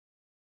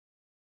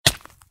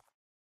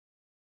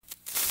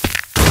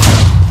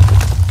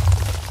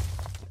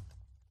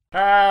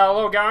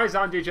Hello guys,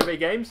 I'm DJ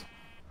Games.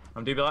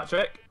 I'm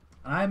Dblhattrick.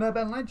 I'm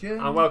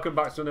UrghBenLegend. And welcome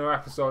back to another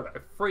episode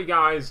of Three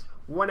Guys,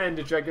 One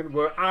Enderdragon,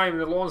 where I'm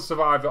the lone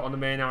survivor on the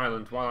main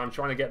island while I'm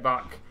trying to get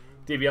back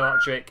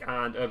Dblhattrick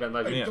and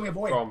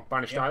UrghBenLegend from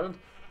Banished Island.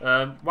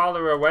 While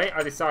they were away,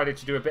 I decided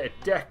to do a bit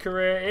of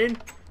decorating.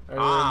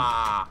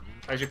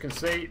 As you can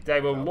see,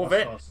 they will love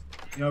it.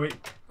 You know,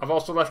 I've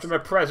also left them a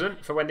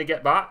present for when they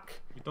get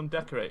back. You've done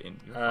decorating.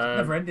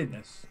 never ending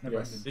this. Never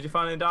yes. ending. Did you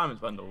find any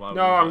diamonds, Wendell?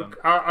 No,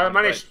 I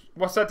managed.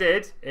 What I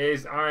did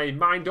is I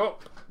mined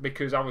up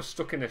because I was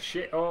stuck in a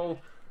shithole.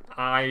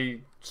 I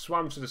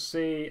swam to the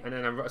sea and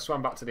then I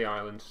swam back to the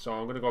island. So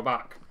I'm going to go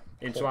back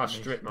into our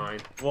strip mine.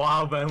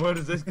 Wow, Ben, where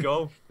does this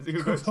go? Is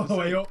it Goes all the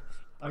way up.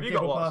 Have you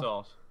got water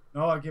source?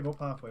 No, I give up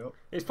halfway up.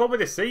 It's probably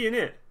the sea, isn't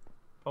it?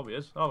 Probably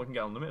is. Oh, we can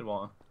get unlimited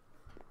water.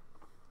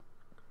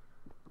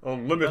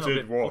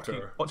 Unlimited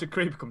water. Watch a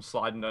creeper come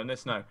sliding down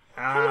this now.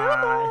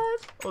 Ah.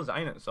 Oh, that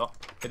ain't it, so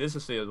it is the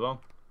sea as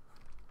well.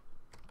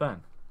 Ben.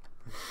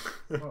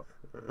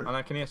 And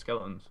I can hear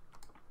skeletons.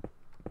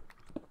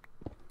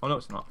 Oh no,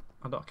 it's not.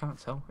 I can't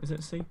tell. Is it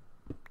a sea?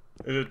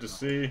 Is it the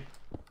sea?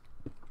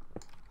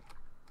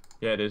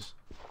 Yeah, it is.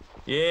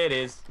 Yeah, it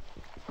is.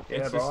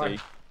 It's Yeah, a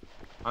sea.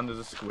 And there's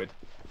a squid.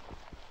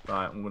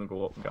 Right, I'm gonna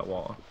go up and get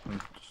water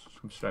and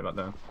just come straight back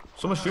down.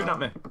 Someone's shooting at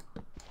me.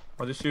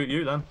 I'll just shoot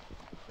you then.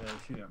 Yeah,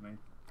 shoot at me.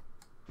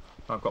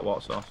 I've got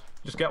water source.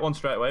 Just get one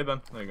straight away,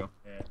 Ben. There you go.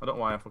 Yeah. I don't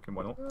know why I fucking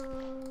went up.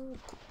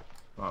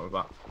 Right, we're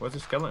back. Where's the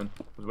skeleton?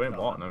 Because we're in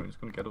water now. He's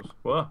gonna get us.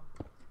 Where?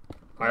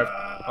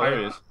 I there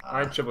he is.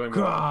 had trouble in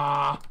water.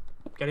 Gah!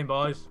 Get him,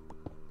 boys.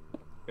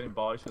 Get him,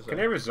 boys. Can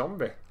hear a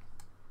zombie.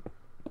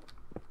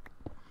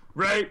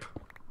 Rape.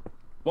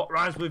 What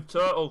rhymes with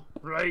turtle?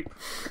 Rape.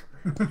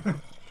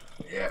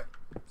 Yeah.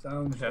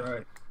 Sounds Yeah.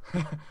 right.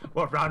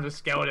 What rhymes with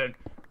skeleton?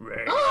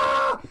 Rape.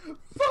 Ah!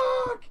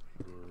 Fuck!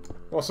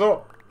 What's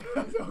up?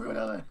 Don't go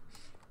down there.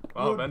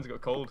 Well, Ben's got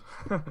cold.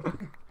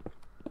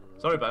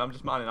 Sorry, Ben. I'm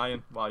just mining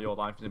iron while your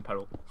life is in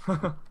peril.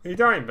 Are you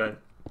dying, Ben?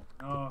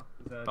 No,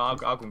 I'll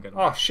go and get him.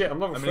 Oh shit, I'm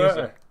level Let me use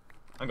 30. it.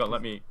 Hang on,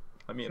 let me eat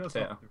a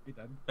potato.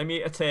 Let me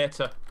eat a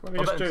tater. Let me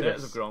I just bet do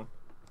potatoes this. have grown.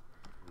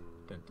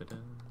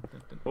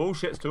 Oh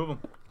shit, it's two of them.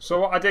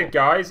 So what I did,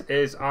 guys,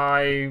 is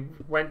I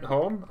went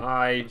home,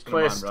 I just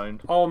gonna placed mine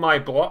round. all my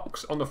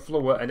blocks on the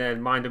floor and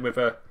then mined them with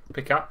a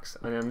pickaxe,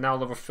 and I'm now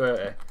level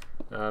 30.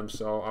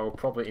 So I will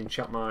probably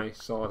enchant my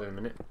sword in a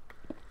minute.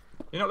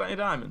 You not got any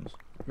diamonds?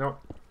 No.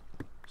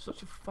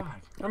 Such a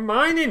fag. I'm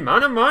mining,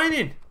 man, I'm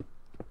mining!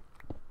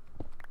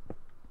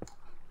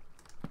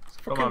 It's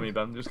Don't mind me,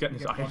 Ben. I'm just getting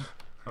this iron.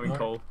 I'm in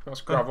coal.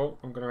 That's gravel,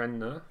 I'm going to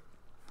end there.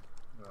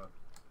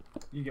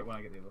 You get one,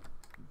 I get the other.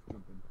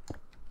 Jump in.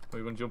 Are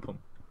you going to jump on?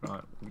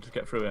 Right, we'll just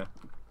get through here.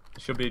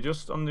 It should be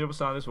just on the other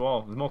side of this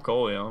wall. There's more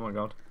coal here, oh my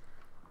god.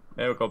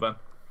 There we go, Ben.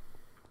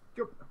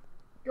 Jump.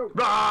 Go.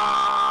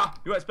 Rah!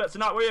 You expecting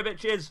that, were you,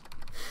 bitches?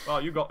 Oh,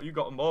 you got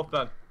them both,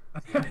 Ben.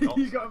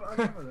 You got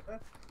him.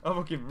 I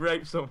fucking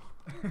raped some.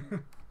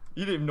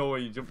 You didn't even know where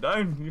you jumped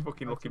down. You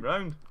fucking looking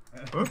round.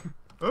 Huh?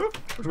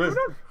 What's going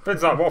on?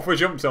 Ben's like, what have we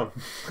jumped on?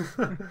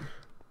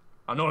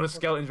 I know there's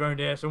skeletons around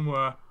here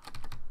somewhere.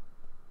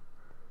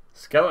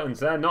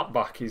 Skeletons, their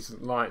knockback is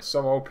like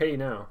so OP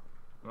now.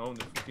 Oh,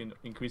 they fucking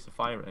increase the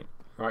fire rate.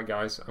 Right,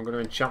 guys, I'm going to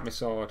enchant my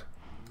sword.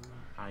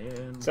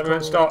 Iron. 7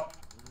 minutes, stop.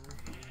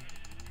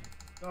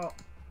 Stop.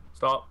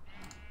 Stop.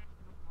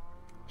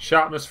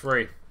 Sharpness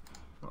 3.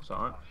 That's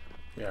alright.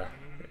 Yeah.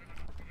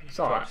 It's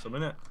alright. Some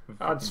in it.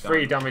 Adds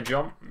 3 damage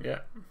on, yeah.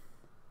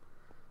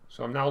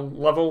 So I'm now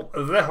level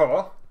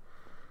 0.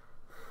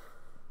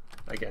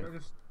 Again. Can I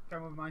just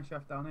come with mine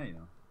shaft down here, you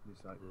know?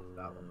 Just like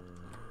that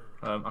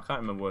one. I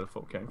can't remember where the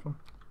fuck came from.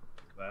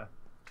 There.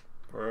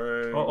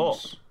 Brains. Oh.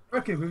 I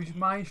reckon we just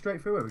mine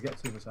straight through it, we get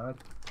to the other side.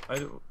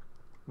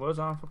 Where's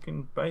our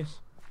fucking base?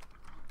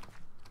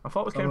 I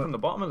thought we came from the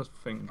bottom of this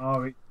thing.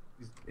 Oh, it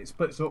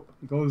splits up,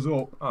 it goes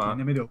up in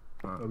the middle.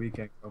 Alright. So we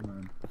can come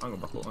and... I'm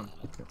going back up then.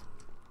 Okay.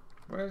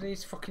 Where are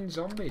these fucking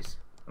zombies?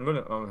 I'm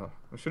gonna. Oh,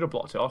 we should have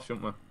blocked it off,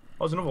 shouldn't we? Oh,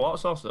 there's another water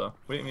source there.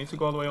 We didn't need to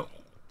go all the way up.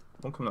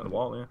 One coming out the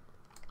wall here.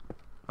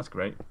 That's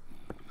great.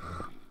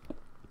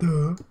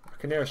 I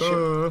can hear a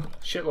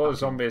shitload of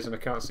zombies and I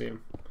can't see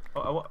them.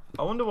 I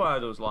wonder why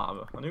there was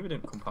lava. I knew we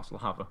didn't come past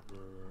lava.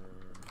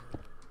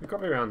 You've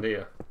got me around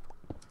here.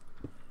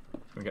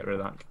 I'm gonna get rid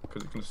of that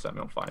because it's gonna set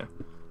me on fire.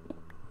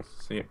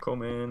 See it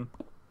coming.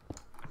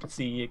 I can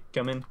see it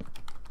coming.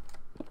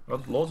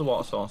 Got loads of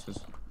water sources.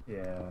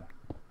 Yeah.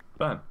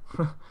 Ben.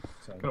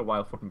 Same. Got a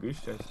wild fucking goose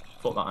chase.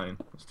 Fuck that iron.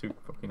 It's too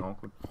fucking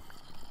awkward.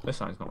 This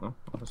side's not though.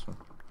 Oh, this one.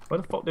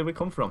 Where the fuck did we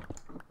come from?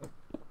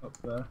 Up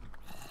there.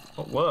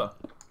 What where?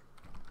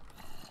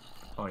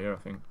 Oh yeah, I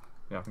think.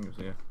 Yeah, I think it was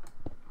here.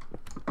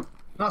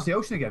 That's the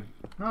ocean again.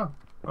 No.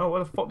 Oh,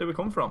 where the fuck did we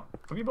come from?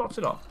 Have you blocked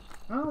it off?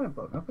 No, we haven't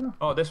blocked nothing.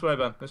 Oh, this way,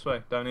 Ben. This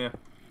way. Down here.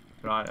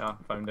 Right, yeah,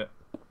 found it.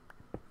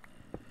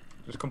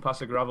 Just come past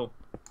the gravel.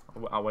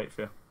 I'll wait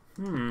for you.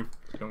 So you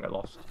don't get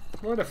lost.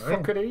 Where the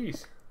fuck are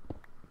these?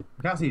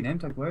 I can't see your name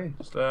tag, where?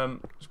 Just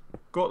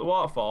go up the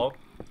waterfall.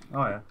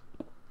 Oh yeah.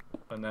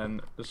 And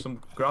then there's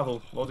some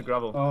gravel, loads of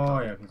gravel.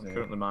 Oh yeah, I can see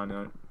currently mining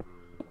out.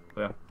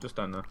 But yeah, just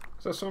down there.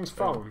 Is that someone's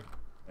phone?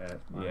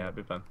 Yeah, it'd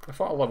be Ben. I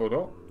thought I leveled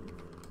up.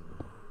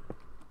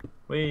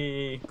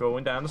 We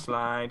going down the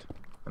slide,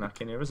 and I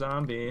can hear a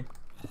zombie.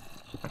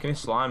 I can hear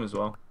slime as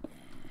well.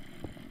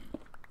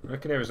 I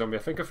can hear a zombie.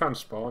 I think I found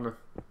spawner.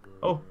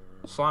 Oh,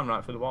 slime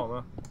right through the wall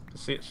there. You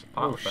see it's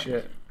part Oh of the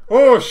shit!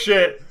 Oh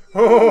shit!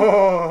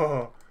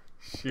 Oh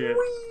shit!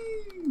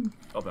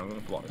 Oh, ben, I'm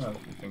gonna block this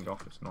fucking thing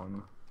off. It's annoying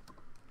me.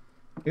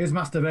 Who's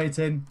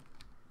masturbating?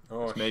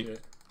 Oh It's me.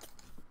 shit!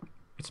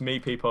 It's me,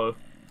 people.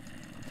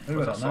 Who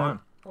Where's was that that now? slime?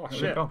 Oh Where'd it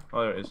shit! go?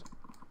 Oh, there it is.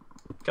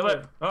 Kill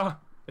it! Ah,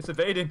 it's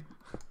evading.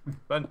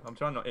 Ben, I'm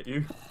trying not to hit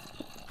you.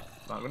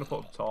 Right, I'm gonna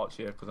put a torch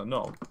here because I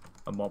know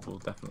a mob will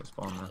definitely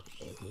spawn there.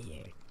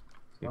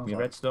 Give me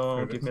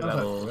redstone, give me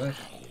levels.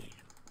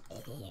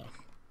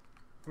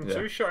 I'm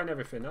two-shotting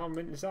everything. How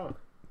mint is that?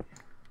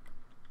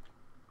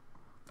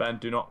 Ben,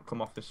 do not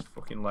come off this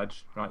fucking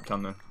ledge. Right,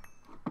 can then.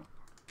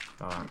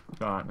 Alright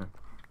then.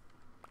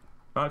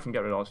 Right, I can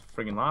get rid of all this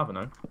friggin' lava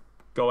now.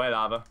 Go away,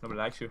 lava. Nobody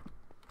likes you.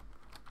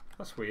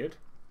 That's weird.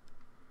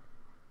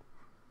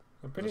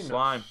 I've been in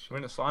Slime. We're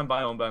in a slime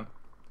biome, Ben.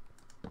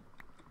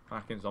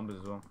 I can zombies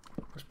as well.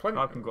 There's plenty.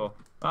 I can go.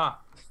 Ah,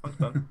 thanks,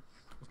 Ben.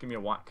 Just give me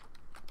a whack.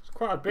 It's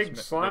quite a big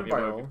slime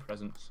biome.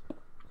 Presents.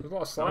 There's a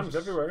lot of slimes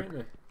everywhere, isn't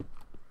there?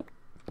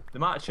 They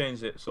might have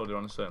changed it so they're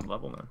on a certain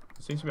level now.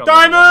 It seems to be on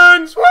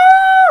Diamonds! Woo!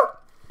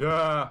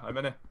 Yeah, how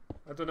many?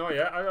 I don't know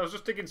yet. I was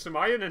just digging some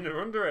iron and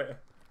they're under it.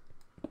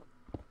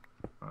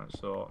 Alright,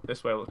 so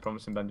this way looks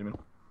promising, Benjamin.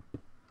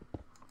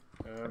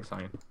 Thanks,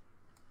 iron.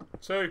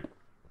 2.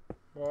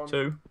 1.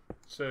 2.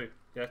 2.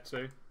 Yeah,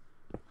 2.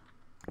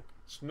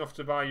 It's enough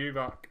to buy you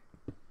back.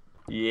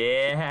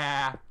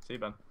 Yeah! See,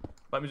 Ben.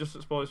 Let me just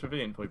explore this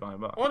ravine before you buy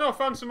it back. Oh no, I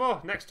found some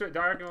more. Next to it,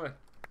 diagonally.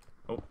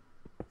 Oh.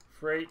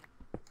 3,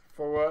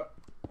 4,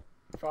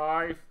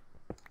 5,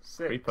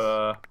 6.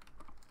 Creeper.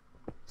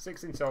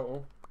 6 in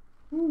total.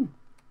 Ooh.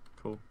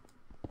 Cool.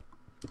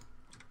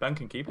 Ben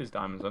can keep his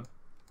diamonds then.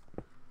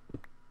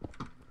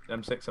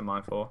 Them 6 are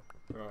my 4.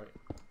 Right.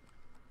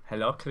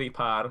 Hello,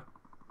 creeper.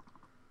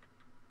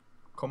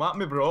 Come at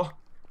me, bro.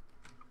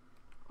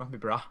 Come at me,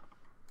 brah.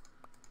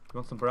 You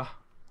want some brah?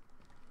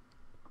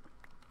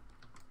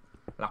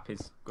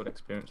 Lapis. Good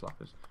experience,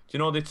 lapis. Do you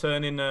know they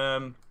turn in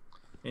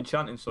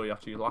enchanting so you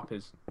have to use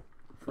lapis?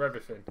 For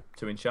everything.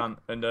 To enchant.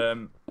 And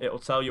it'll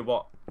tell you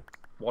what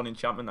one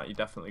enchantment that you're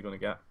definitely going to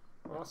get.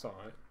 Well, that's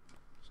alright.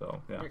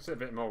 So, yeah. Makes it a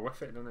bit more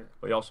worth it, doesn't it?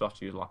 But you also have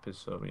to use lapis,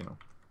 so, you know.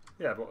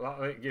 Yeah, but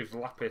that it gives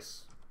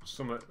lapis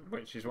something,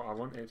 which is what I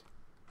wanted.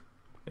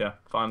 Yeah,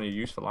 finally a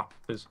use for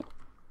lapis.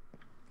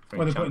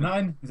 Well, they put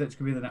 9. Is that just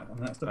going to be the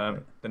next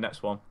one? The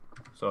next one.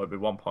 So it'd be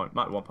might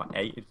be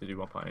 1.8 if they do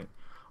 1.8.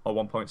 Or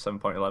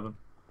 1.7.11.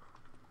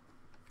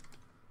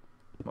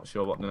 Not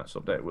sure what the next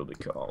update will be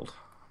called.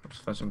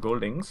 Just find some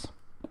goldings.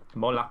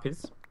 More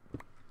lapis.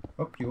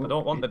 I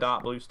don't want the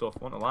dark blue stuff,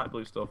 I want the light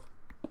blue stuff.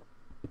 I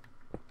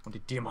want the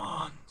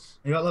demons.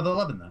 You got level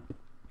 11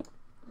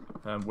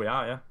 there? We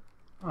are, yeah.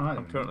 Oh, right,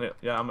 I'm currently,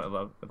 yeah, I'm at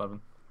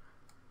 11.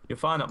 You'll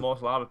find that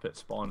most lava pits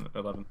spawn at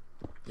 11.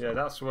 Yeah,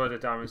 that's where the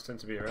diamonds tend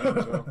to be around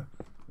as well.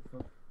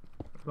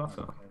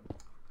 Laughing at?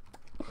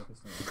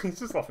 He's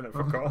just laughing at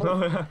fuck all.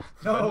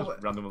 No,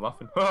 just randomly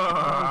laughing.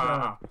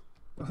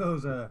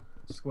 Those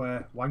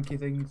square wanky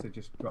things that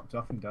just dropped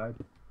off and died.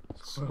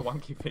 Square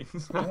wanky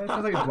things. Yeah, it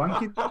sounds like it's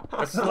wanky.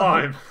 A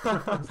slime.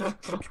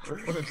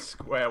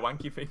 Square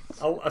wanky things.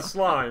 A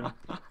slime.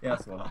 Yeah,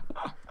 that's the one.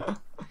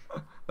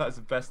 That's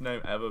the best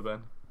name ever,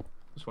 Ben.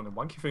 Just one of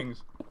wanky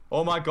things.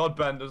 Oh my god,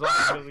 Ben, there's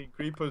like a million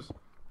creepers.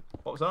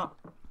 What was that?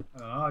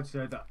 Oh, I just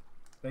heard that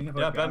thing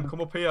about Yeah, Ben,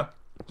 come up here.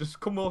 Just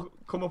come up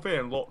here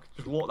and look.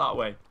 Just look that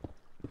way.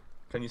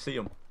 Can you see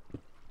them?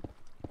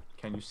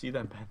 Can you see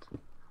them, Ben?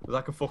 There's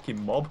like a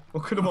fucking mob.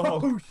 Look at them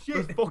all. Oh shit!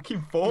 There's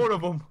fucking 4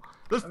 of them.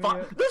 There's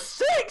There's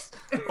 6!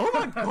 Oh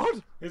my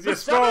god! Is he a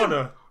 7!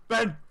 spawner?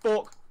 Ben,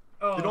 fuck.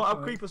 Oh, you don't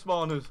have creeper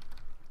spawners.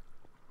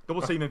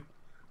 Double team him.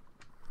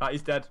 Right,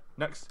 he's dead.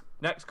 Next,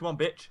 come on,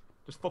 bitch.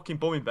 Just fucking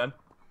bum him, Ben.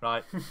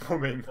 Right.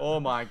 Bumming. Oh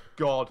my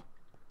god.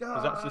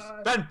 That's just...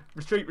 Ben,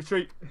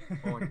 retreat.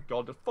 Oh my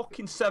god, there's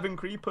fucking 7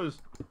 creepers.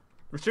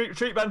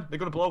 Retreat, Ben. They're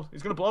gonna blow.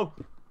 He's gonna blow.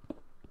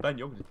 Ben,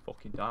 you're gonna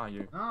fucking die,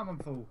 you. No, I'm on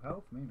full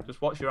health, me. Man.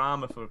 Just watch your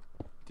armor for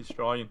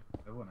destroying.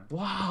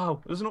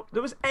 Wow,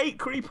 there was 8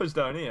 creepers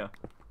down here.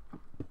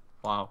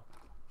 Wow.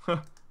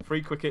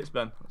 3 quick hits,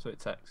 Ben. That's what it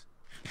takes.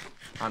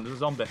 And there's a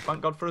zombie.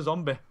 Thank God for a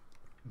zombie.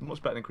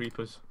 Much better than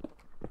creepers.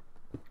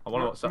 I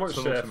wonder what's that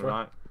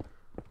right.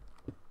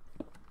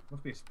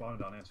 Must be a spawner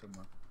down here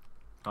somewhere.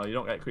 Oh, you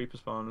don't get creeper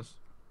spawners.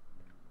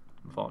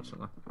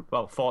 Unfortunately.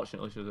 Well,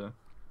 fortunately, should I?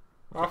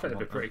 I think it'd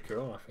be pretty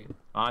cool, I think.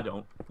 I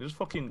don't. They just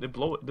fucking they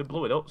blow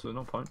it up, so there's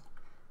no point.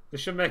 They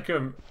should make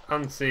them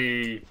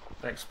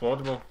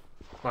anti-explodable,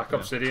 like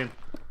obsidian,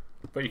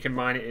 but you can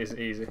mine it as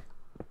easy.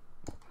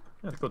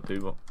 Yeah, they could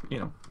do, but you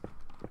know.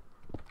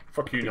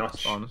 Fuck you,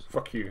 Notch. Spawners.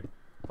 Fuck you.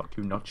 Fuck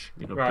you, Notch.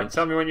 You Right,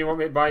 tell me when you want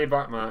me to buy you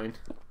back, Martin.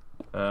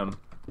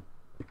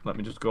 Let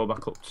me just go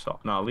back up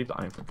top. No, I'll leave that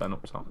iron for Ben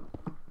up top.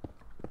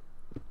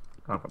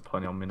 I've got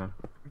plenty on me now.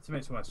 I need to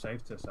make somewhere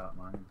safe to start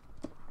mining.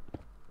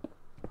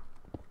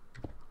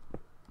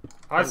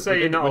 I'd say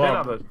you're not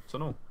allowed. We did have a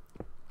tunnel.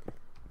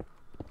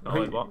 No,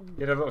 wait, what?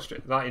 You're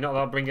not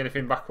allowed to bring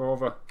anything back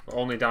over.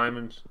 Only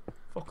diamonds.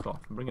 Fuck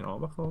off. I'm bringing it all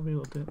back over a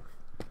little bit.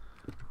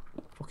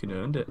 Fucking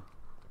earned it.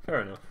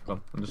 Fair enough. Come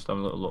on, I'm just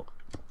having a little look.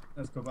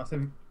 Let's go back.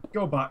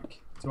 Go back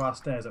to our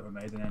stairs that we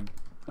made, and then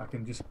I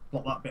can just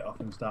block that bit off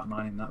and start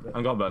mining that bit.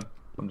 Hang on, Ben.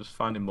 I'm just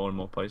finding more and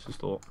more places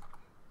to look.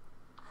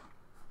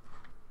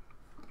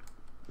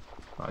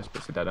 Right, this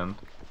bit's a dead end.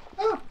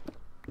 Ah!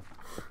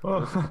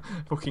 Oh,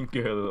 fucking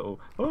girl, little.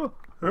 Oh.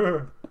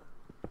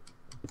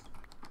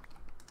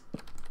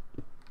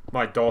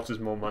 My daughter's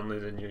more manly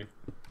than you.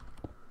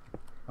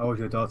 How old's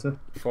your daughter?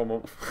 4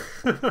 months.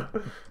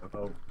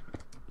 Oh.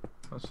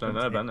 That's down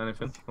there, Ben.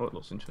 Anything? Oh, it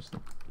looks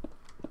interesting.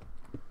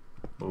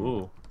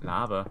 Ooh,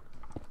 lava.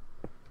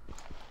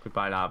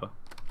 Goodbye, lava.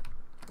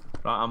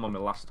 Right, I'm on my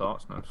last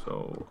torch now,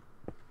 so...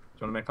 Do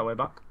you want to make our way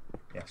back?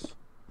 Yes.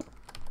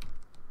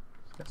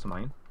 Let's get some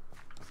iron.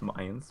 Some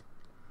irons.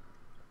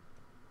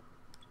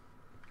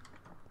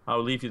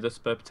 I'll leave you the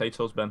spare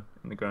potatoes, Ben,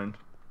 in the ground.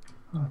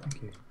 Oh,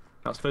 thank you.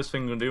 That's the first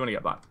thing I'm going to do when I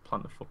get back.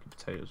 Plant the fucking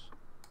potatoes.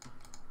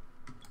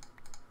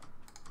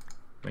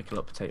 Make a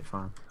little potato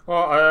farm.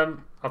 Well,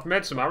 I've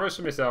made some arrows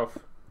for myself.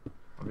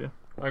 Have you?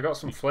 I got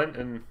some flint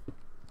and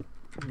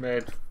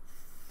made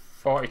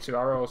 42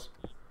 arrows.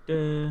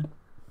 Da,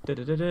 da,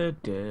 da, da, da,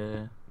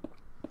 da.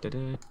 Da,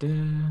 da, da.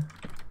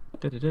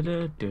 Da, da, da,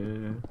 da, da.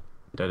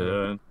 Da,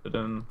 da, da,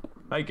 da.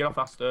 Hey, get off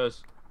our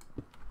stairs.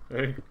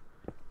 Hey.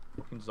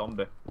 Fucking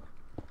zombie.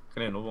 I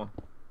can hear another one.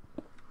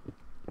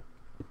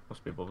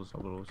 Must be above us,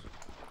 above us.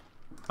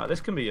 Right, this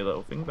can be your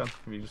little thing, Ben.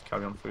 If you just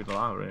carry on through the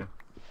lava here.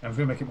 I'm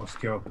going to make it more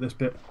secure, but this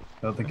bit,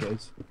 I don't think it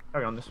is.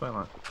 Carry on this way,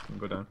 like, and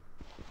go down.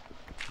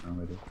 No,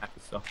 maybe.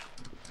 Stuff.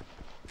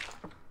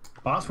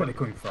 Oh, that's where they're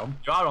coming from.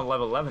 You are on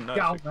level 11 now.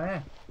 Get out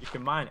there. You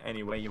can mine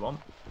any way you want.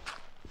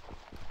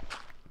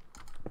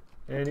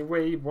 Any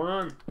way you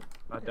want.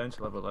 Right down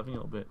to level 11, you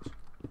little bitch.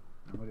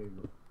 No, where do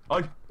you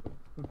Oi! go?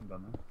 Come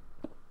down there.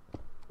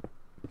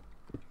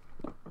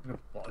 I'm going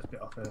to block this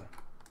bit off here. There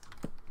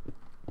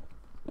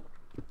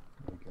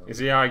we go. Is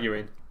he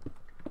arguing?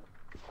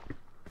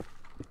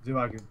 Is he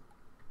arguing?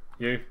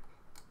 You?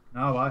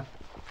 No, why?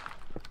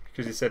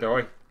 Because he said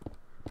oi.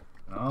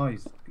 No,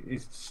 he's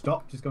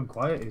stopped. He's gone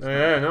quiet. He's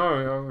Yeah, no,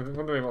 I was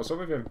wondering what's up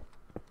with him.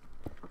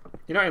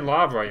 You're not in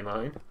lava, are you,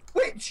 mine?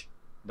 Witch!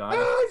 Die.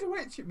 Ah, he's a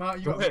witch! Mark,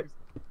 you got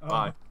oh.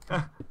 Bye.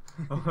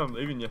 I'm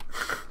leaving you.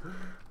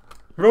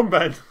 Run,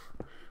 Ben!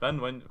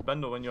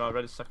 Bendel, when you are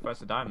ready to sacrifice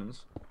the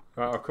diamonds.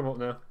 Right, I'll come up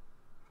now.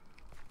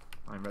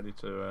 I'm ready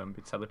to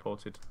be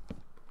teleported.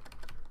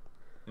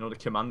 You know the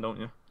command, don't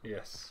you?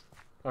 Yes.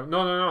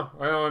 No.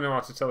 I only know how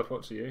to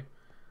teleport to you.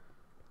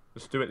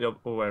 Just do it the other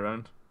way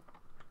around.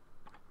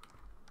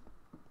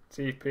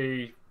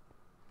 TP.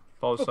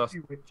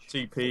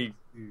 /TP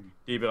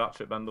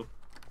Dblhattrick Bendel.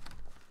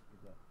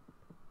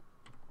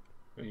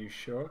 Are you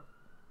sure?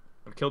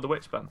 I've killed the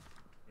witch, Ben.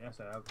 Yes,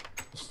 I have.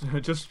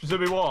 Just to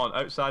be warned,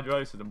 outside your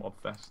house is a mob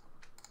fest.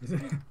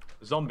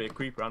 A zombie, a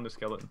creeper, and a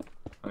skeleton.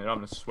 And they're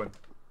having a swim.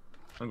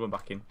 I'm going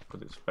back in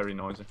because it's very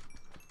noisy.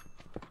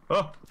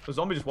 Oh, the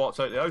zombie just walked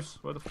out the house.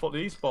 Where the fuck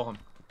did he spawn?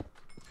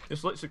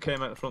 Just literally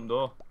came out the front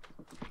door.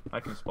 I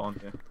can spawn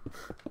here.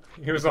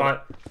 He was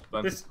like,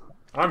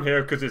 I'm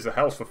here because it's a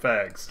house for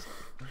fags.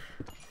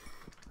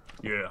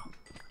 Yeah.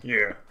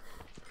 Yeah.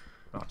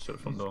 Right, shut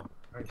the front door.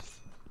 Nice.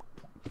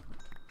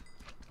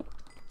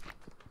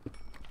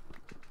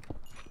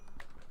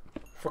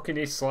 Fucking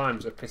these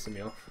slimes are pissing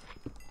me off.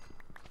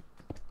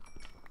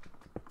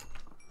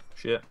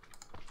 Shit.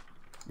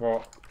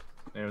 What?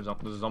 There's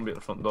a zombie at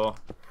the front door.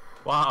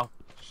 Wow.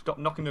 Stop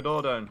knocking the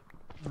door down.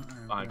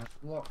 Fine.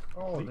 Lock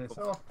all this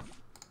off.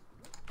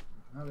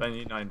 Ben,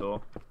 you 9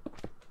 door.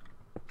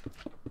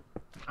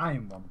 I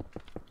am one.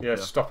 Yeah,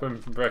 stop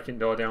him from breaking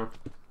door down.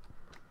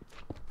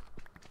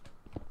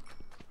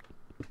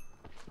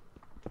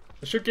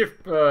 They should give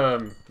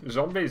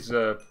zombies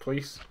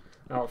police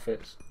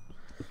outfits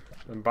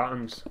and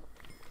batons.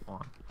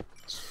 Why?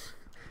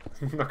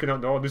 Knocking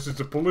on the door, this is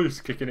the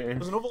police kicking it in.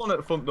 There's another one at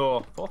the front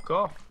door. Fuck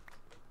off.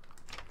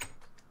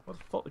 Where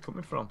the fuck are they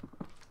coming from?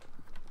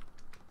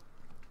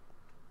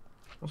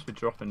 Must be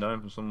dropping down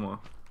from somewhere.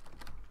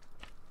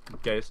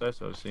 Gayest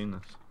house I've seen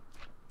this.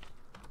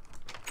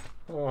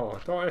 Oh,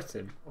 don't hit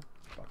him. Oh,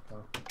 fuck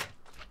off.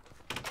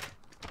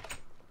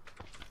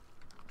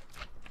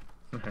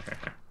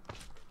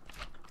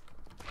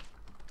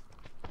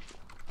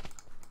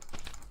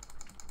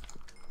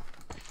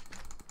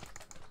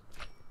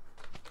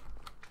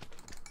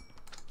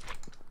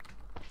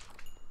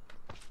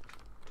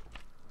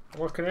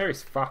 Oh, I can hear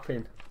he's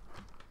fapping.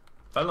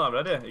 Ben, not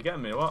ready. Are you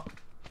getting me or what?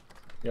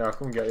 Yeah, I'll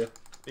come and get you.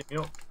 Beat me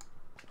up.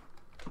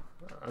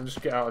 I'll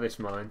just get out of this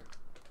mine.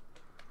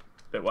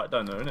 Bit wet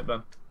down there, isn't it,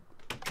 Ben?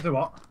 Do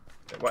what?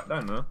 Bit wet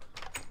down there.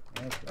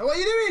 Yes. Oh, what are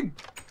you doing?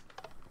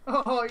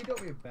 Oh, you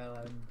got me a bell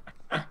end.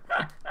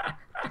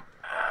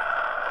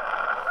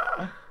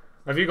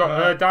 Have you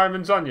got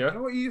diamonds on you? You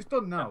know what you just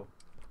done now?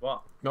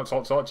 What? Knocked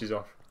all torches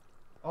off.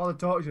 All the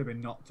torches have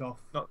been knocked off.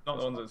 Not the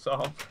ones that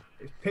saw.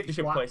 It's pitch You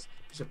should black. place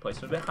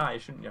it a bit higher,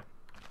 shouldn't you?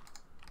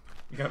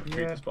 You can't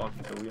creep the spawn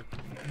can kill you.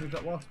 Move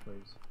that water,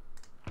 please.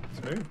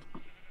 It's moved.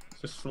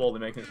 It's just slowly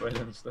making its way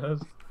down the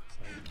stairs.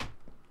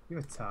 Give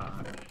a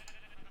time.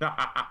 That's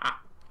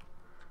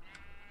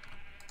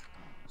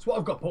what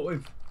I've got put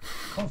with.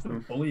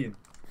 Constant bullying.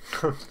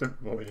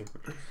 Constant bullying.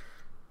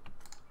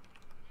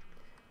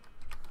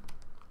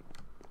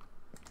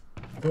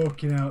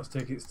 Fucking hell, let's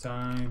take its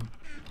time.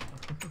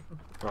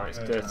 Right, it's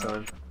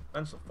daytime.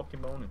 When's the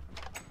fucking morning?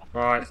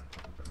 Right.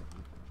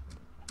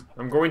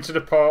 I'm going to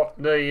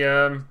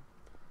the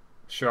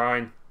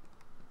shrine.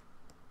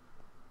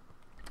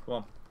 Come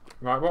on.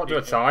 Right, what do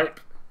I type?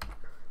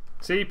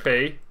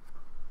 TP.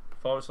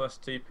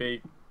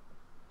 /TP.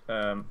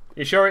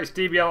 You sure it's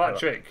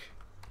Dblhattrick?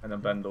 And then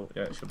Bendel.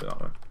 Yeah, it should be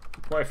that way.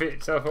 What if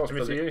it teleports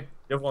me to you?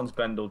 The other one's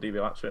Bendel,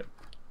 Dblhattrick.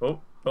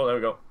 Oh, there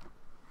we go.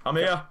 I'm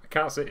here. I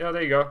can't see. Oh,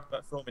 there you go.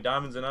 Let's throw me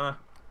diamonds in there.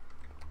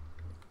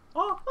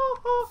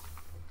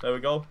 There we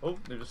go. Oh,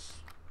 they just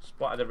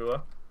splattered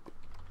everywhere.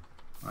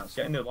 Right,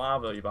 get in the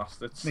lava, you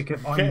bastards. Make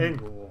it Get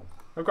in.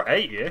 I've got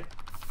 8 here.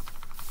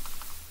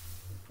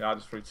 Yeah, I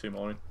just threw 2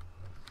 more in.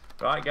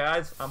 Right,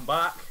 guys, I'm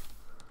back.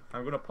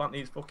 I'm gonna plant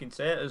these fucking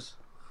taters.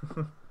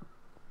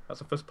 That's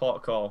the first port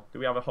of call. Do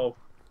we have a hoe?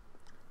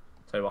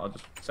 Tell you what, I'll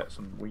just set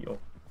some wheat up.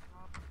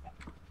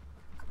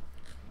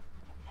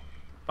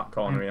 Back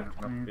corner here.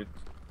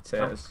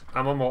 Taters.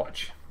 I'm on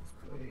watch.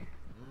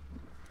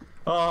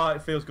 Oh,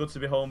 it feels good to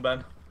be home,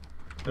 Ben.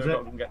 We've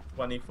got to get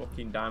 20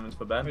 fucking diamonds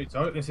for Ben. Wait,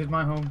 so this is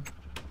my home.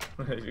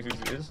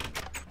 It is.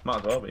 Might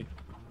as well be.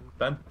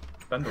 Ben,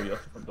 will you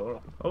open the front door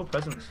open? Oh,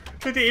 presents.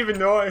 Didn't even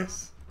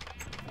notice.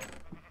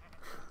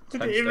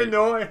 Didn't even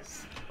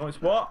notice. Oh,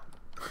 it's what?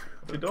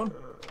 What's he done?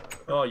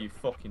 Oh, you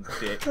fucking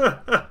dick.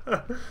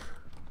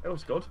 It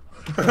was good.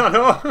 I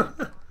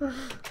know.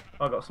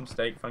 I got some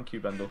steak, thank you,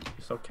 Bendel.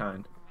 You're so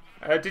kind.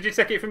 Did you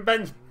take it from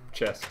Ben's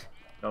chest?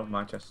 No,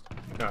 my chest.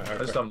 No, okay. I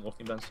just haven't looked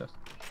in Ben's chest.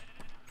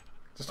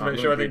 Just to make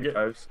sure I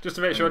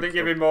didn't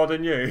give him more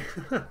than you.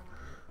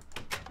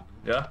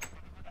 Yeah.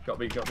 Got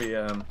to be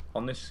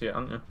on this shit,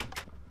 haven't you?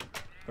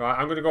 Right,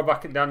 I'm gonna go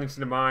back and down into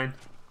the mine.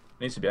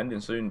 Needs to be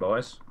ending soon,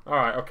 boys.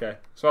 Alright, okay.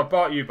 So I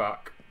brought you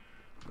back.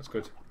 That's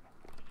good.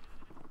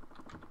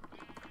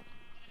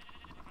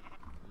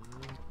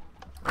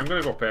 I'm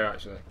gonna go up here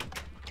actually.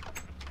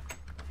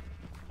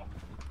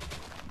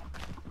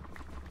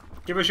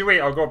 Give us your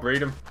wheat, I'll go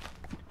breed them.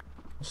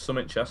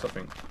 Summit chest, I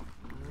think.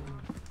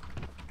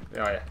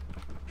 Yeah.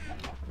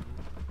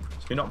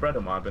 So you're not bred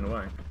them while I've been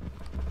away?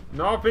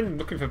 No, I've been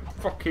looking for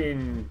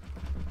fucking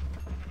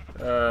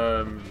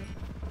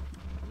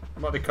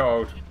what are they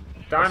called?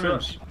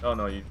 Diamonds. Oh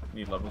no, you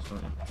need levels,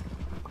 don't you?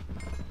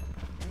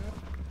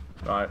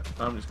 Right,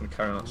 I'm just gonna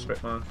carry on that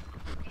strip, man.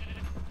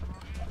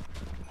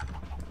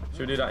 Should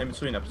we do that in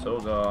between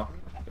episodes, or?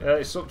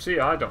 It's up to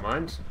you, I don't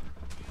mind.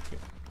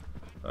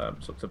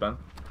 It's up to Ben.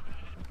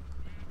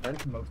 Ben,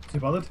 not too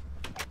bothered.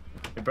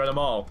 You bred them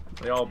all?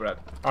 They all bred?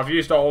 I've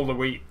used all the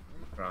wheat.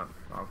 Right,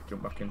 I'll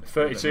jump back in.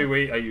 32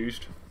 wheat I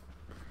used.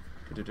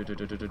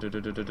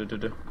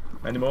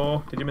 Any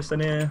more? Did you miss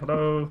any?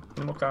 Hello?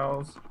 Any more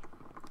cows?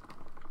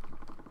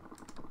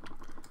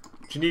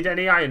 Do you need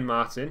any iron,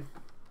 Martin?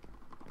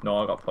 No,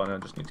 I got plenty, I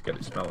just need to get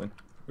it smelting.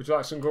 Would you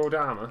like some gold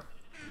armour?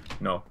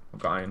 No, I've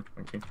got iron,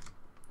 thank you.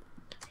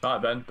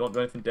 Right, Ben, don't do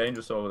anything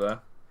dangerous over there.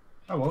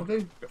 I won't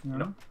do. No.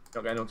 Not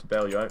get anyone to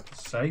bail you out.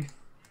 Safe.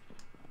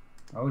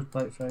 I always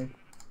play it safe.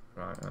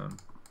 Right,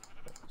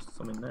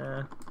 some in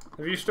there.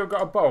 Have you still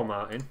got a bow,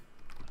 Martin?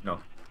 No.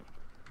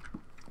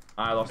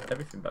 I lost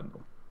everything,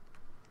 Bendel.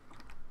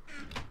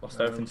 Lost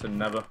everything to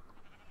never.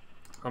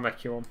 I'll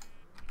make you one.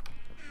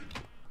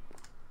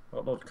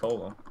 Got loads of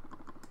coal on.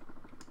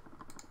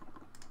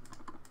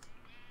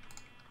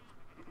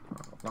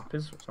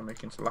 Lapis, which I'm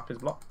making into lapis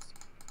blocks.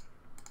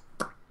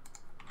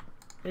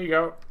 Here you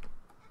go.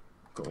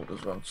 Gold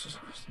as well.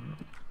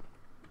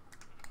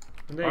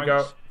 And there you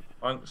go.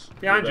 Thanks.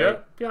 Behind you.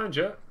 Behind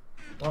you.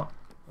 What?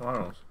 Oh, I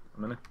don't know.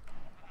 A minute.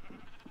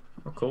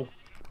 Oh, cool.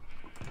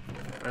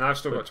 And I've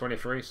still got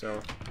 23, so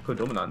Could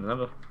have done that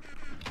never.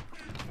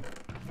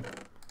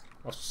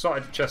 I've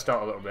sorted the chest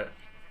out a little bit.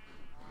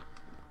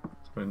 I'm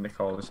gonna nick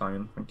all this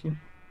iron, thank you.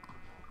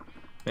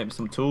 Maybe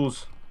some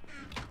tools.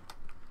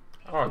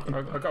 Oh,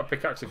 I've got a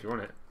pickaxe if you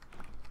want it.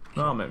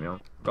 No, I'll make me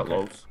on. Got Okay.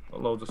 loads.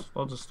 Got loads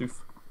of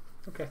stuff.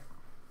 Okay.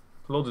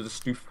 Loads of the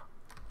stuff.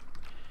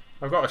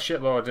 I've got a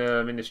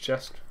shitload in this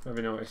chest. Have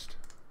you noticed?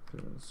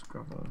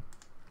 Scrabble.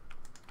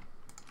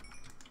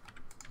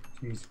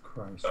 Jesus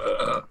Christ.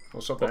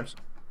 What's up, Ben?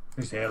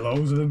 There's here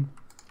loads of them.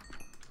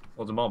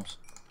 Loads of mobs.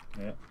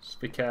 Yeah. Just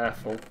be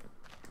careful.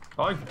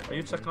 Hi, are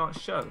you checking out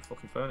shit at the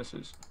fucking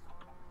furnaces?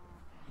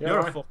 Yeah,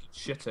 You're why? a fucking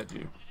shithead,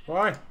 you.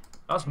 Why?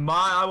 That's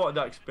I wanted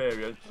that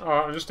experience. Oh,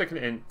 I'm just sticking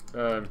it in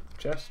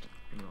chest.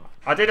 No.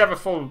 I did have a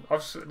full.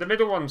 The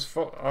middle one's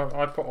full.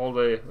 I put all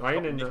the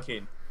iron in there.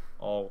 Nicking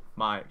all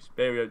my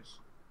experience.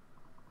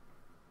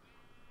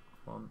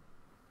 One.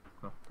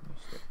 No,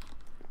 stick.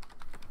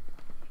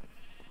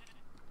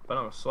 Ben,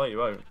 I'm gonna slay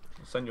you out.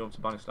 I'll send you up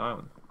to Banished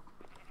Island.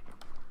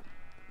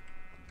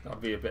 That'd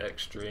be a bit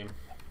extreme.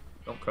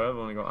 Don't care, I've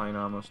only got iron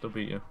armor, I'll still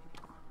beat you.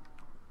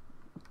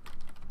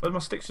 Where'd my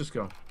sticks just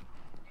go?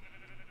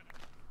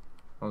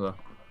 Hold on.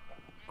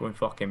 Going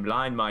fucking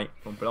blind, mate.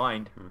 I'm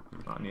blind.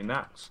 I need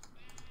nuts.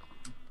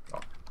 Oh,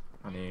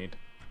 I need.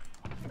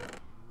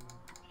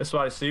 That's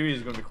why the series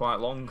is going to be quite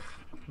long.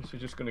 So we're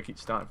just going to keep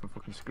starting from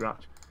fucking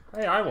scratch.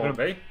 Hey, I won't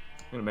be.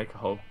 I'm going to make a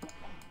hole.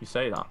 You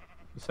say that.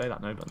 You say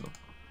that now, Bundle.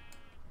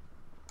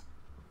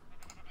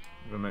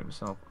 I'm going to make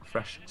myself a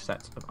fresh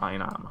set of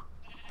iron armor.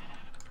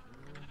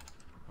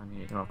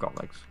 I've got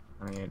legs.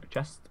 I need a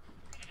chest.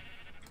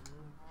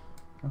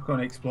 I've gone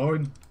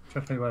exploring.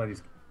 Try to find where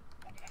these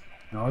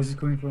noises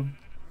coming from.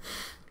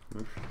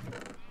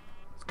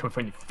 It's coming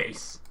from your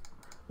face.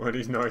 Where are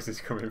these noises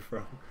coming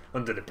from?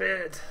 Under the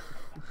bed.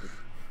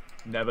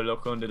 Never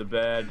look under the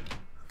bed.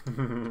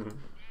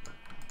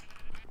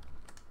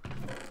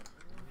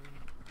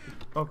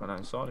 Oh, got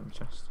an sword in my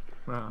chest.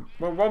 Right.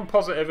 Well, one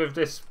positive of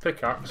this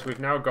pickaxe, we've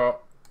now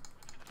got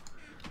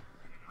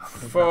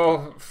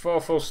four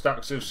full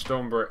stacks of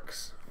stone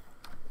bricks.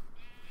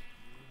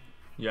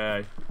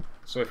 Yay.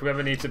 So if we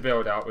ever need to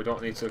build out, we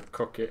don't need to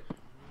cook it.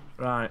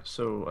 Right,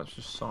 so let's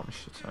just sort my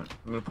shit out.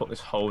 I'm gonna put this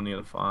hole near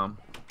the farm.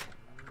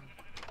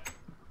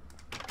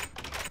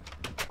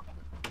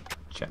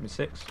 Check me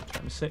 6.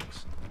 Check me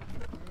 6.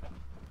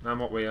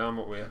 I'm up here. I'm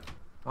up here.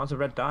 Why's the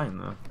red dye in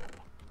there?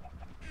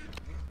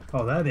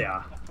 Oh, there they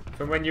are.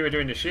 From when you were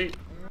doing the sheep.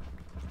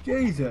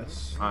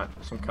 Jesus. Right,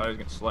 some cows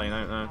get slain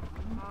out now.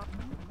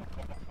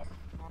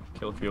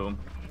 Kill a few of them.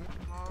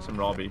 Some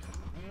raw beef.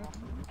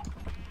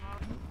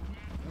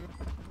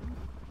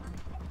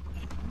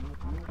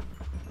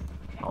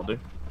 I'll do.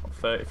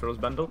 30 for us,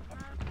 Bendel.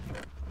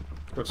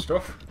 Good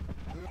stuff.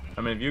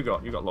 I mean, you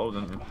got loads,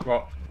 haven't you?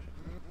 What?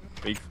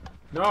 Beef.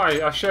 No,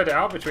 I shared it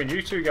out between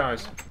you two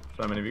guys.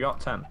 So I mean, have you got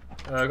 10?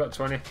 I got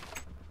 20.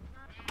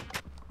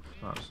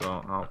 Right,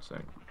 so I'll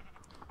take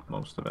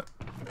most of it.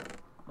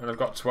 And I've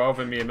got 12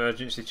 in my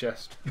emergency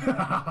chest.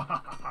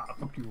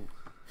 Fuck you.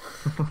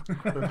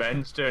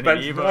 Ben's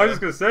turning evil. I was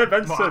just going to say,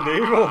 Ben's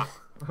turning evil.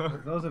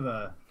 Those are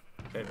the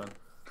Okay, Ben.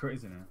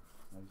 critters in here.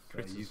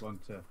 I just use one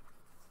to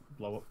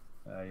blow up.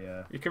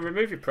 You can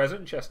remove your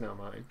present chest now,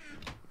 Martin.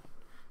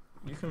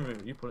 You can remove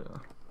it, you put it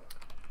there.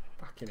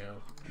 Fucking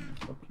hell.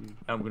 Fuck you.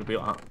 I'm going to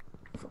build that.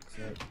 Fuck's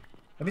sake.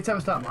 Every time I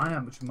start mining,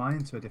 I'm just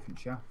mining to a different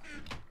shaft.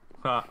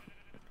 Ha.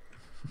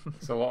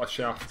 It's a lot of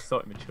shaft. So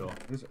immature.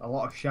 There's a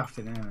lot of shaft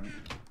in here.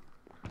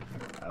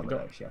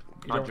 Shaft.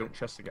 My junk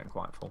chests are getting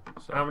quite full.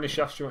 So How many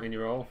shafts do you want in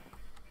your hole?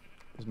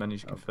 as many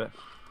as you can fit.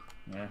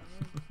 Yeah.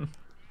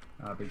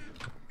 How big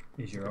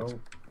is your hole?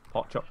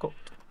 Pot chop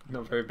cooked.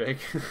 Not very big.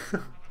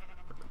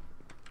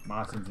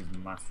 Martin's is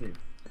massive.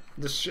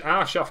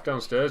 Our shaft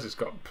downstairs has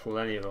got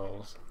plenty of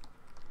holes.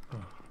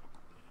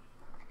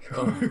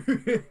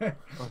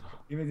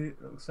 Even the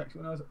little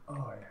section when I was.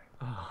 Oh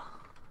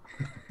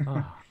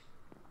yeah.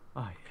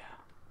 Oh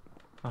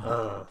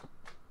yeah.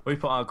 We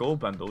put our gold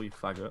bundle, you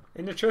faggot.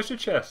 In the treasure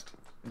chest.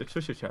 The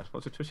treasure chest.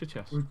 What's a treasure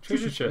chest?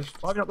 Treasure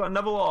chest. Why have you not got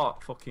another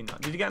lot? Fucking.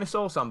 Did you get any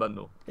soul sand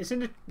bundle? It's in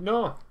the.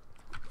 No.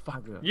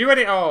 Faggot. You had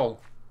it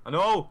all. I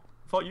know.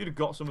 I thought you'd have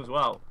got some as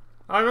well.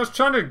 I was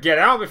trying to get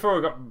out before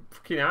I got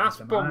fucking ass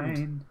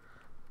bummed.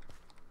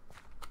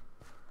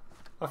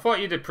 I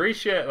thought you'd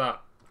appreciate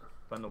that.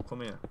 Bundle,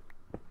 come here.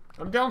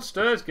 I'm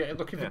downstairs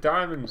looking for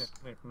diamonds.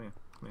 Come here.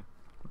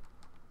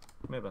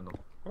 Come here, Bundle.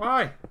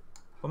 Why?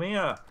 Come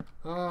here.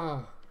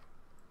 Oh.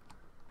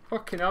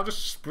 Fucking hell,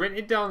 just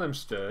sprinted down them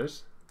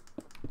stairs.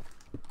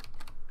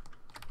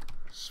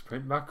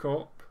 Sprint back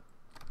up.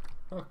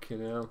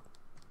 Fucking hell.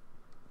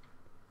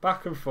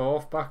 Back and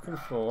forth, back and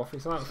forth.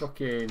 It's like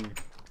fucking...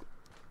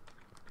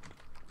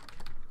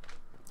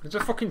 There's a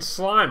fucking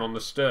slime on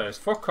the stairs.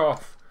 Fuck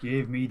off.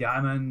 Give me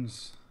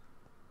diamonds.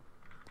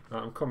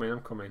 Right, I'm coming.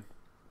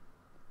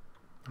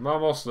 I'm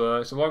almost there.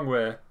 It's a long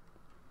way.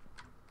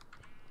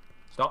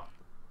 Stop.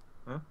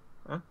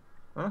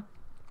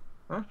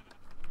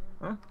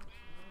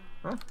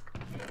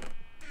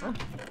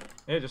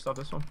 Here, just have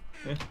this one.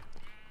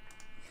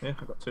 Here,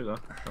 I've got 2 there.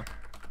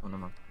 Oh, no,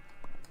 man.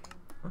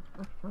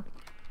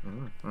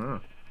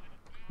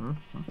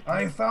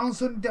 I found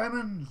some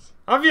diamonds.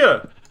 Have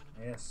you?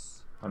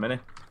 Yes. How many?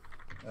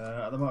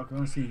 At the moment, I can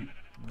only see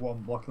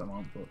 1 block at the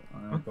moment, but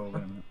I'll go in a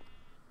minute.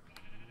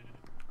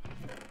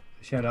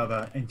 Shared out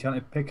the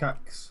enchanted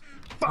pickaxe.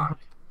 Fuck!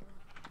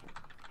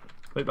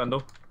 Wait,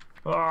 Bundle.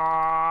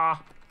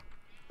 Ah!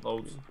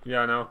 Loads.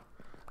 Yeah, I know.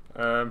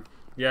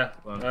 Yeah.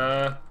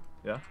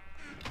 Yeah?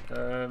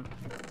 Well,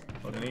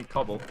 I need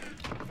cobble.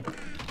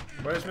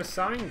 Where's my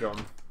sign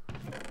gone?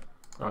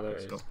 Oh, there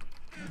it is. Oh,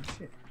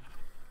 shit.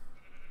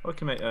 Oh, we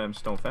can make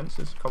stone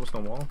fences,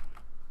 cobblestone wall.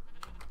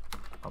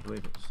 I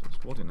believe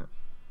it's wood in it.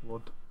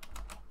 Wood.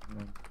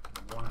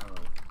 Wow.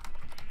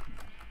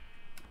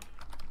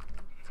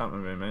 Can't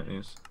remember how to make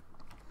these.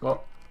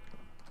 What?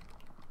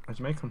 How'd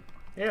you make them?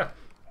 Yeah.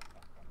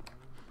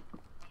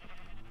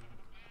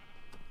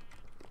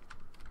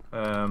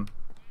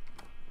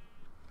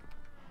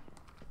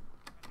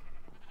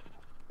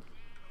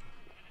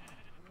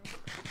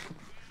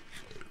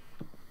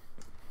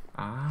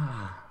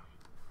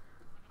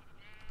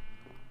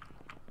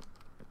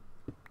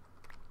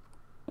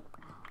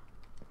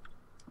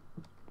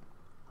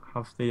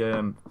 have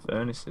the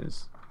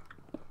furnaces.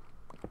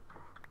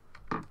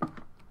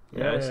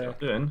 Yeah, see what I'm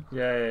doing?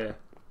 Yeah.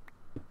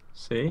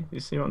 See? You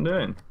see what I'm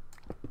doing?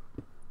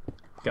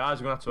 Guys,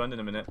 we're going to have to end in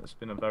a minute. It's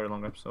been a very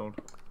long episode.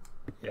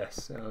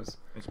 Yes, it was.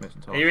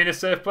 Are you in a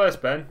safe place,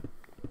 Ben?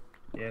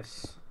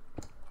 Yes.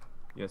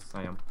 Yes,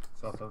 I am.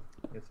 Sort of.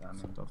 Yes, I am.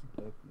 Sort of.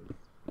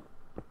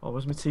 Oh,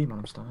 where's my tea, man?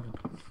 I'm starving.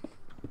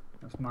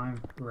 That's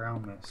mine,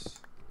 brown miss.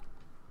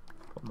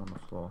 Put them on the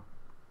floor.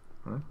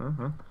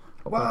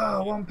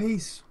 Wow, one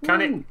piece.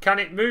 Can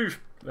it move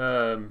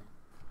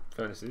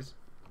furnaces?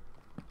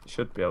 You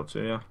should be able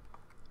to, yeah.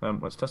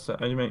 Let's test it.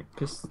 How do you make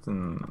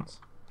pistons?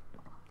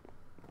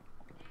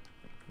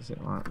 Is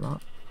it like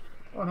that?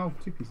 Oh no,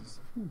 2 pieces.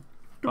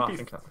 Oh, I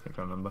think I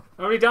remember.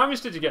 How many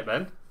diamonds did you get,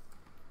 Ben?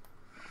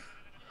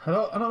 I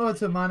don't know whether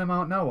to mine them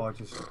out now or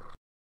just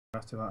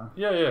after that.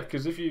 Yeah,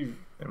 because if you...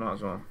 You might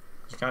as well.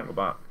 You can't go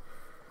back.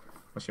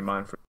 Unless you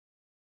mine for...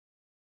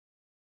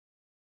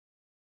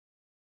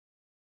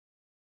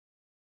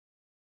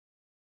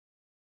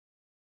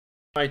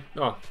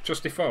 Oh,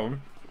 trusty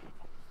phone?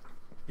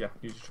 Yeah,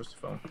 use your trusty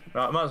phone.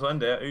 Right, I might as well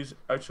end it. Whose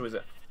outro is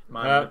it?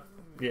 Mine?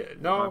 Yeah,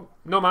 no,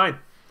 mine.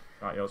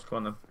 Right, yours.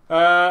 Come on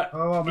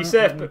then. Be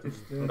safe.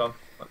 Hold on.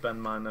 Let Ben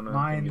mine them.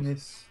 Mine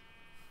this.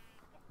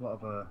 A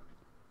lot of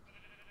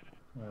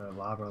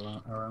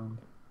lava around.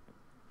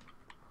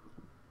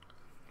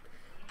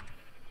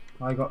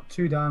 I got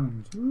 2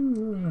 diamonds.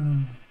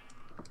 Ooh,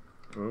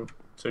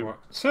 2. What?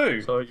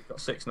 2? So you've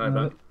got 6 now,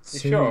 Ben. You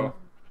sure?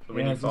 So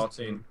we need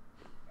 14.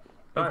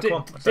 Right, dig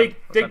come on.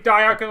 dig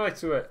diagonally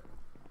to it.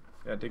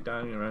 Yeah, dig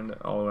down around it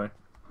all the way.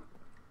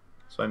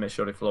 So I make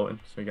sure they're floating,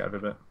 so we get every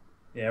bit.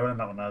 Yeah, we're on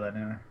that one now then,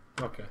 anyway.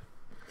 Okay.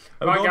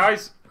 Right,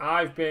 guys,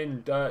 I've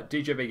been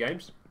DJB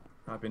Games.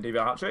 I've been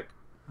Dblhattrick.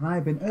 And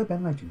I've been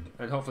UrghBenLegend.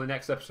 And hopefully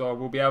next episode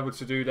we'll be able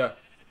to do that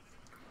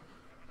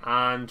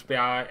and be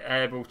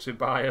able to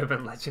buy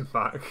UrghBenLegend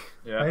back.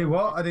 Yeah. Hey,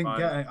 what? I didn't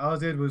get it. All I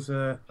did was...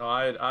 No,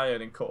 I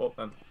didn't cut up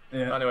then.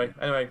 Yeah. Anyway,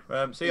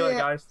 see you later,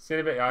 guys. See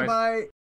you in a bit, guys. Bye.